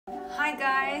Hi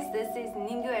guys, this is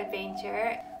Ningu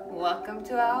Adventure. Welcome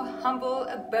to our humble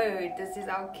abode. This is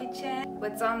our kitchen.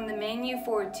 What's on the menu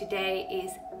for today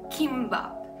is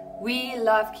Kimbab. We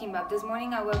love Kimbab. This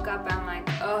morning I woke up and I'm like,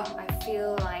 oh, I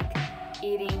feel like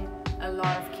eating a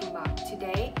lot of Kimbab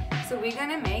today. So we're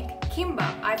gonna make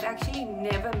Kimbab. I've actually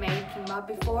never made Kimbab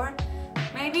before.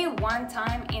 Maybe one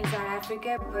time in South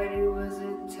Africa, but it was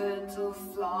a total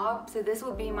flop. So this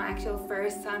will be my actual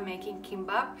first time making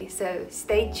Kimbab. So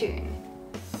stay tuned.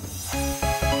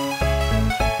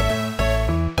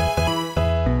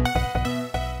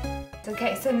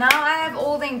 Okay, so now I have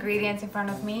all the ingredients in front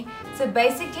of me. So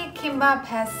basically Kimbab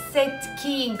has set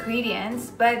key ingredients,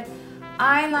 but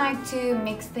I like to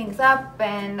mix things up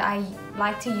and I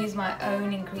like to use my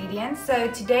own ingredients. So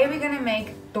today we're gonna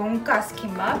make donkas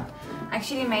Kimbab. I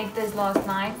actually made this last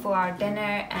night for our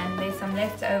dinner and there's some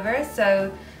leftovers. So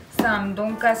some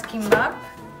donkas Kimbab.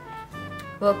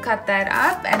 We'll cut that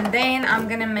up and then I'm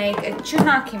gonna make a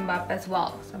tuna Kimbab as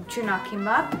well. Some tuna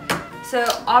Kimbab. So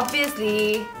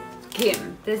obviously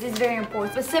Gim. This is very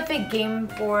important. Specific Gim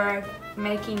for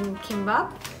making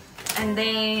Kimbab. And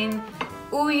then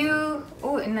uyu.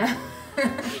 Oh no.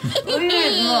 Uyu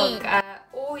is milk.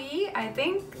 Oi, I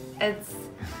think it's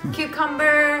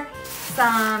cucumber.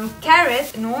 Some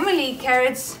carrots. Normally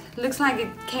carrots looks like it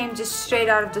came just straight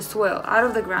out of the soil, out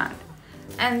of the ground.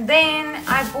 And then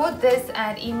I bought this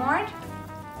at Emart.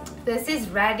 This is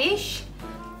radish.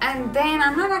 And then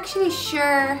I'm not actually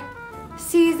sure,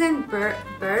 seasoned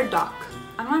burdock.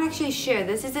 I'm not actually sure.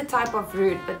 This is a type of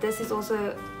root, but this is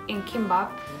also in Kimbab.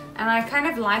 And I kind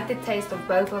of like the taste of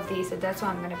both of these, so that's why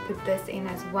I'm going to put this in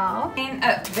as well. And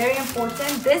very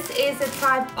important, this is a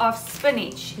type of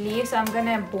spinach leaf, so I'm going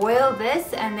to boil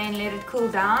this and then let it cool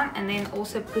down and then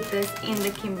also put this in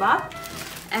the Kimbab.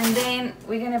 And then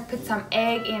we're going to put some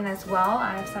egg in as well.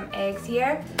 I have some eggs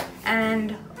here.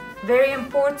 And very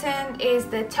important is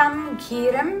the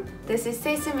girim. This is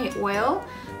sesame oil.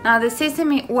 Now the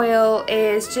sesame oil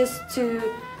is just to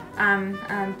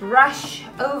brush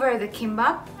over the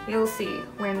Kimbab. You'll see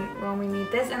when we need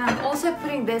this. And I'm also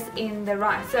putting this in the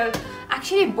rice. So I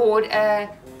actually bought a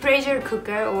pressure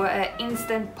cooker or an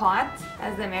instant pot,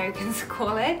 as the Americans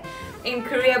call it, in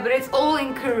Korea, but it's all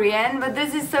in Korean. But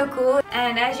this is so cool.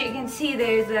 And as you can see,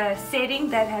 there's a setting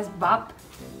that has bop.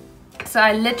 So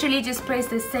I literally just press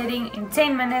this setting. In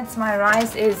 10 minutes my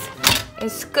rice is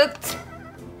cooked.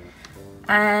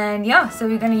 And yeah, so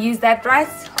we're going to use that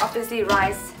rice. Obviously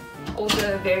rice,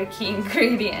 also a very key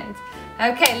ingredient.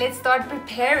 Okay, let's start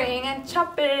preparing and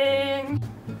chopping.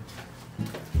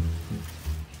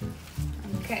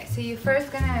 Okay, so you're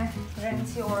first gonna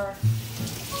rinse your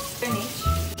spinach.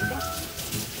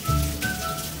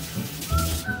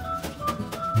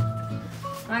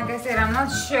 Like I said, I'm not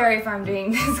sure if I'm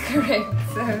doing this correct,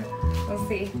 so we'll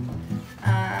see.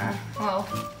 Well,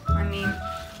 I mean,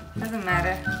 doesn't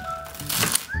matter.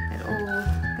 It all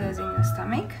goes in your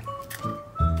stomach.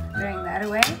 Throwing that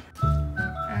away.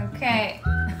 Okay,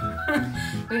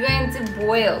 we're going to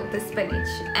boil the spinach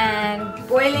and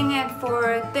boiling it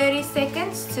for 30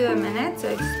 seconds to a minute.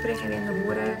 So just putting it in the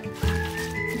water.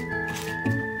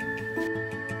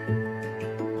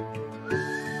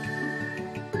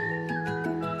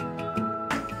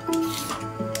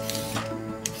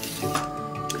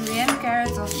 Korean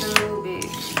carrots are so big.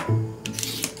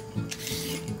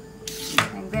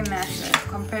 Like they're massive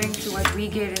comparing to what we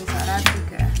get in South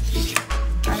Africa.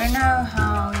 I don't know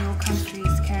how your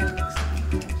country's carrot looks like,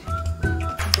 but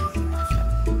this is massive.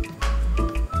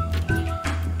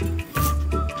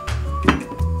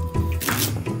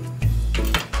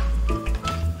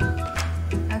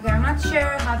 Okay, I'm not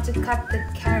sure how to cut the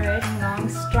carrot in long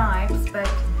stripes, but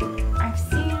I've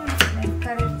seen they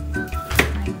cut it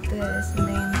like this and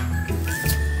then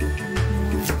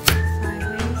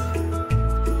sideways.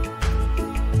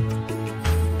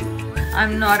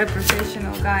 I'm not a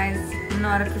professional, guys.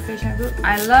 Not a professional cook.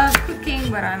 I love cooking,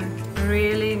 but I'm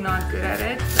really not good at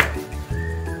it.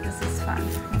 But this is fun.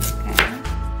 Okay.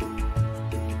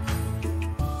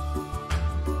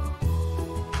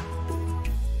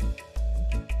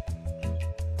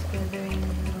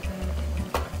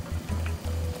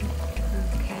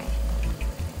 Okay.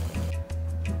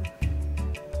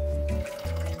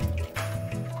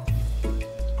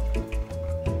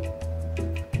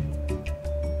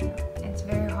 It's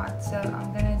very hot, so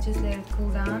I'm gonna just let it cool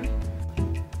down.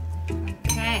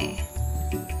 Okay,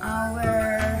 our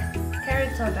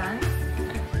carrots are done.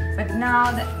 But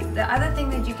now the other thing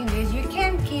that you can do is you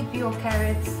can keep your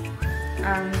carrots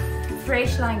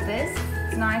fresh like this.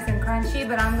 It's nice and crunchy,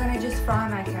 but I'm gonna just fry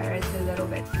my carrots a little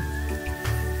bit.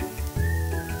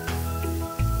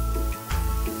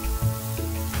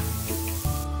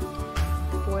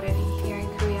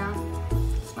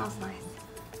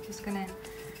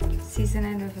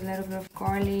 season it with a little bit of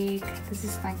garlic. This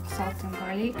is like salt and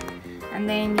garlic. And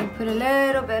then you put a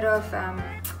little bit of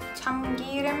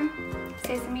chamgirim,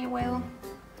 sesame oil.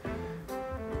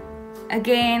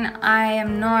 Again, I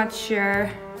am not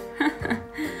sure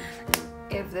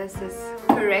if this is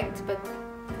correct, but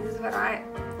this is what I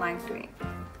like doing,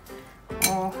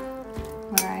 or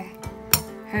what I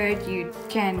heard you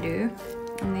can do.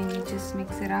 And then you just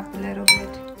mix it up a little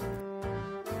bit.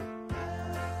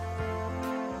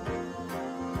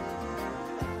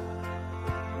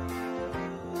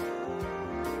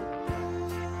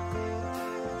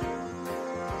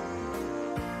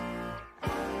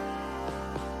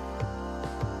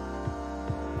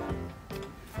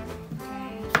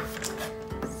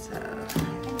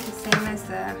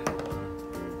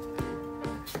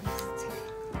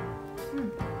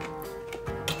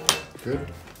 Good?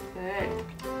 Good.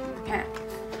 Okay.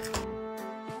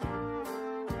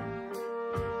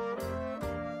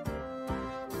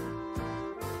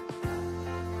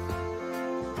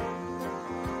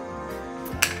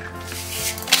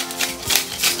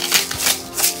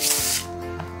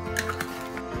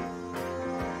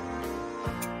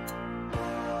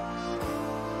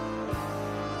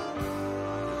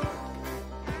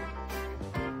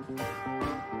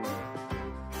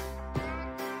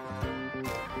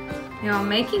 You know,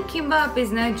 making kimbap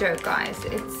is no joke, guys.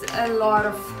 It's a lot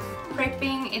of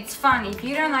prepping. It's fun. If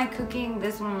you don't like cooking,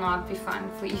 this will not be fun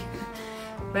for you.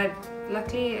 But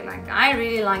luckily, like, I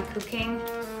really like cooking.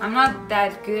 I'm not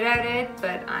that good at it,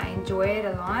 but I enjoy it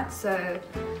a lot. So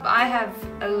I have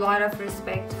a lot of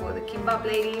respect for the kimbap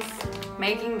ladies.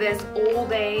 Making this all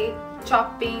day,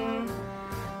 chopping.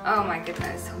 Oh my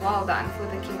goodness, well done for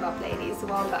the kimbap ladies,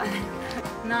 well done.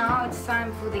 Now it's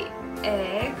time for the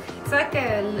egg. It's like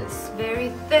a very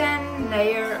thin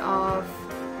layer of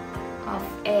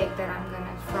egg that I'm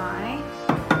gonna fry.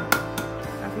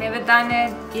 I've never done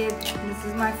it yet. This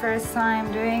is my first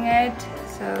time doing it,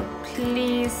 so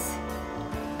please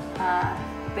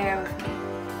bear with me.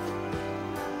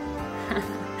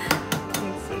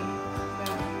 Let's see.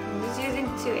 So I'm just using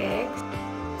 2 eggs.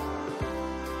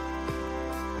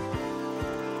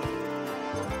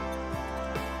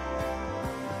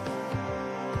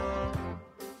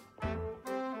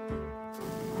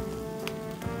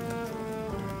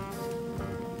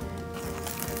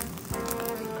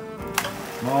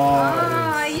 Nice.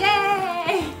 Oh,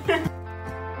 yay!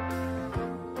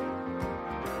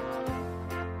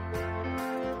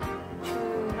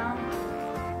 Tuna,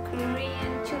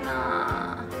 Korean tuna,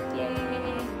 yay!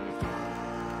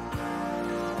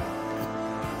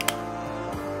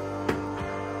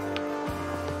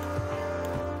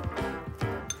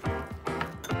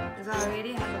 Because I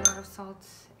already have a lot of salt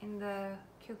in the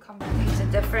cucumber. It's a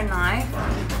different knife.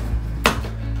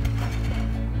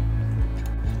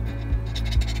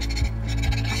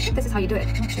 This is how you do it,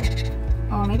 I'm not sure.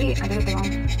 Or maybe I did it the wrong.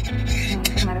 No, it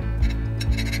doesn't matter.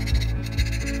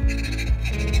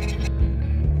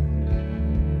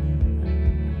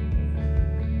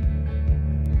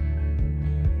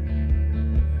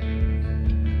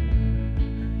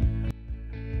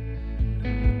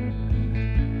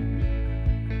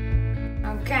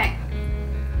 Okay.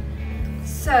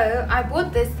 So I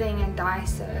bought this thing in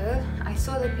Daiso. I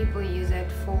saw that people use it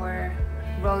for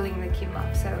rolling the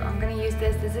kimbap, so I'm gonna use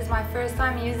this. This is my first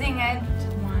time using it.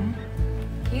 One.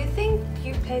 Do you think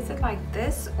you place it like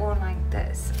this or like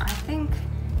this? I think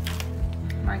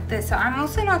like this. So I'm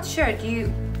also not sure.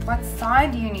 What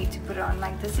side do you need to put it on?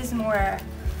 Like, this is more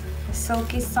the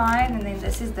silky side, and then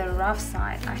this is the rough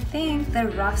side. I think the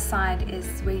rough side is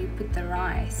where you put the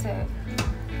rice. So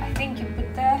I think you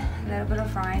put the little bit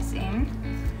of rice in.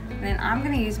 And then I'm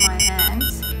gonna use my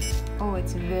hands. Oh,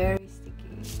 it's very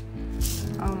sticky.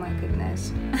 Oh my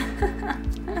goodness.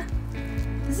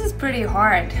 This is pretty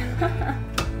hard.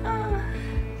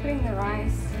 Putting the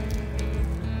rice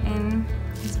in.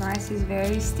 This rice is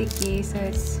very sticky, so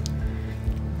it's,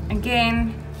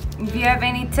 again, if you have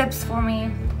any tips for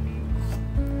me,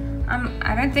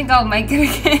 I don't think I'll make it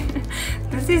again.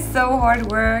 This is so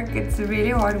hard work. It's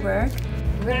really hard work.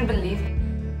 You wouldn't believe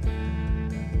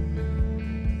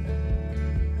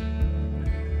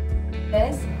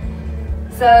this.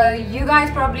 So you guys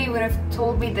probably would have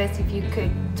told me this if you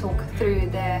could talk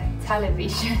through the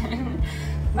television.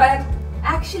 But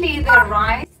actually the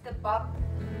rice, the bop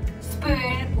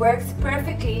spoon works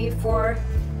perfectly for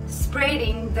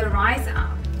spreading the rice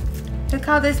out. Look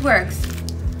how this works.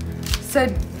 So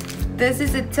this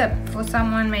is a tip for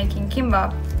someone making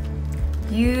kimbap.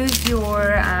 Use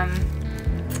your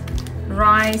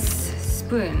rice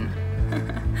spoon.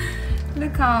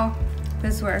 Look how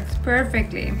this works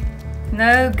perfectly.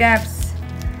 No gaps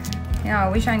Yeah, I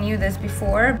wish I knew this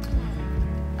before.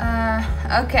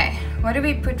 Okay, what do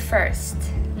we put first?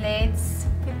 Let's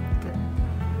put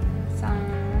some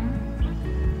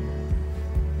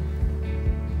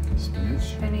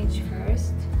spinach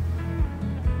first.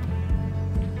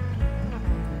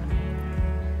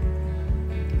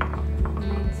 And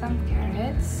then some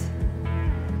carrots.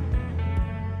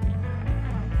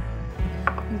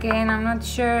 Again, I'm not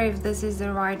sure if this is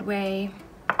the right way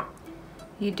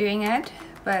you're doing it,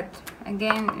 but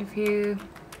again, if you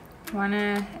want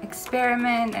to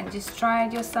experiment and just try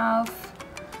it yourself,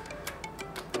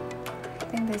 I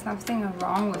think there's nothing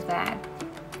wrong with that.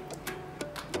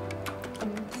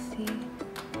 Let's see,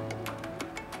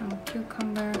 some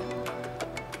cucumber,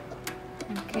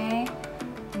 okay,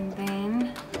 and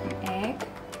then an egg,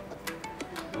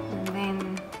 and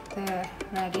then the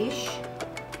radish.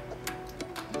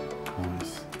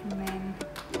 And then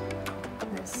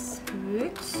this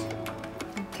root.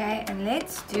 Okay, and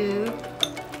let's do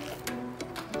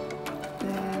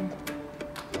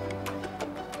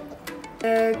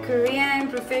the Korean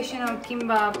professional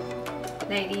kimbap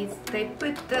ladies. They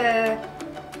put the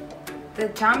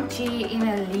jamchi in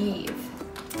a leaf.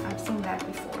 I've seen that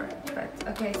before. But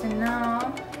okay, so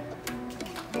now I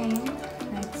think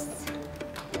let's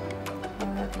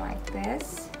hold it like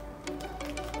this.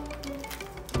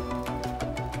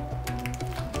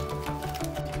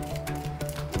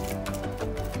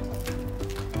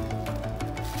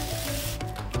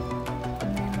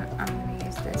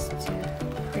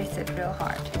 Real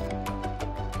hard.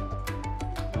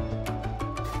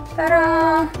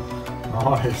 Ta-da!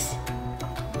 Nice!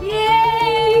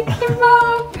 Yay!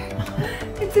 Kimbab!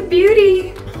 It's a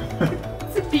beauty!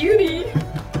 It's a beauty!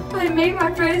 I made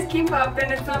my first kimbab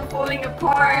and it's not falling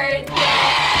apart!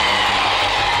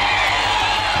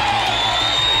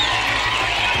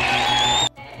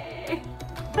 Yay!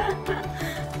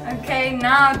 Okay,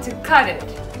 now to cut it.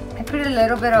 I put a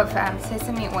little bit of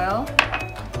sesame oil.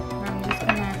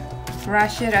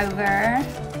 Brush it over.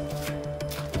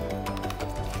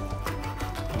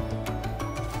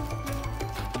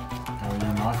 Oh,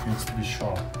 your knife needs to be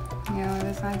sharp. Yeah,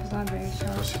 this knife is not very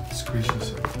sharp. Because it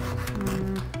squeezes it.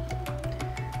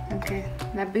 Okay,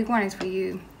 that big one is for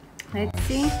you. Let's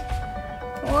see.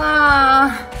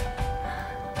 Wow!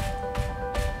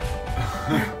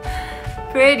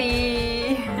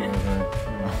 Pretty!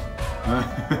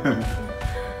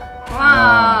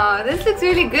 Wow, this looks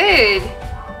really good.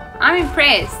 I'm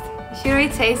impressed. Should we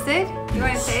taste it? You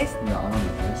want to taste? Yeah, I want to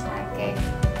taste it. Okay.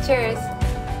 Cheers.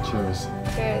 Cheers.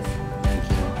 Cheers. Thank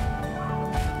you.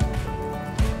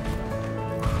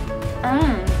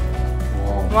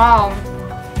 Wow.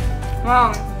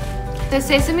 Wow. The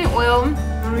sesame oil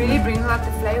really brings out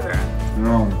the flavor.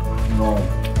 No.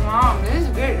 Wow, this is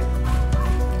good.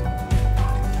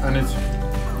 And it's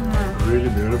really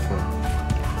beautiful.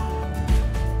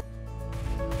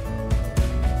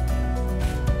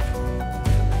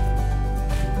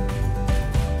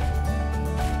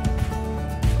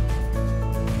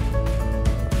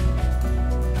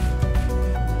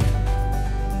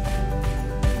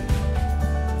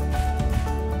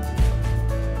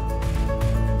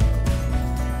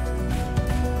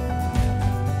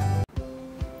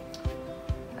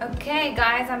 Okay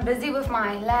guys, I'm busy with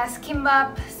my last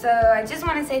kimbap, so I just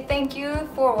want to say thank you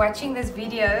for watching this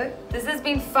video. This has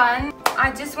been fun.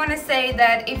 I just want to say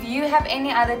that if you have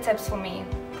any other tips for me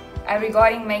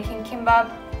regarding making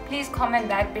kimbap, please comment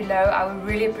that below. I would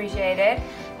really appreciate it.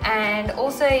 And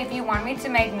also if you want me to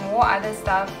make more other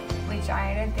stuff, which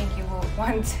I don't think you will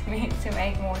want me to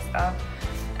make more stuff,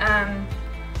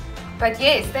 but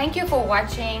yes, thank you for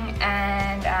watching.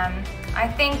 And I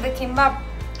think the kimbap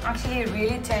actually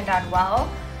really turned out well,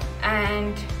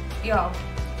 and yeah,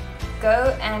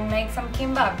 go and make some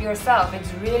kimbap yourself.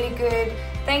 It's really good.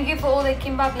 Thank you for all the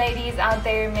kimbap ladies out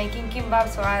there making kimbabs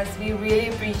for us. We really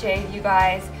appreciate you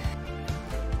guys.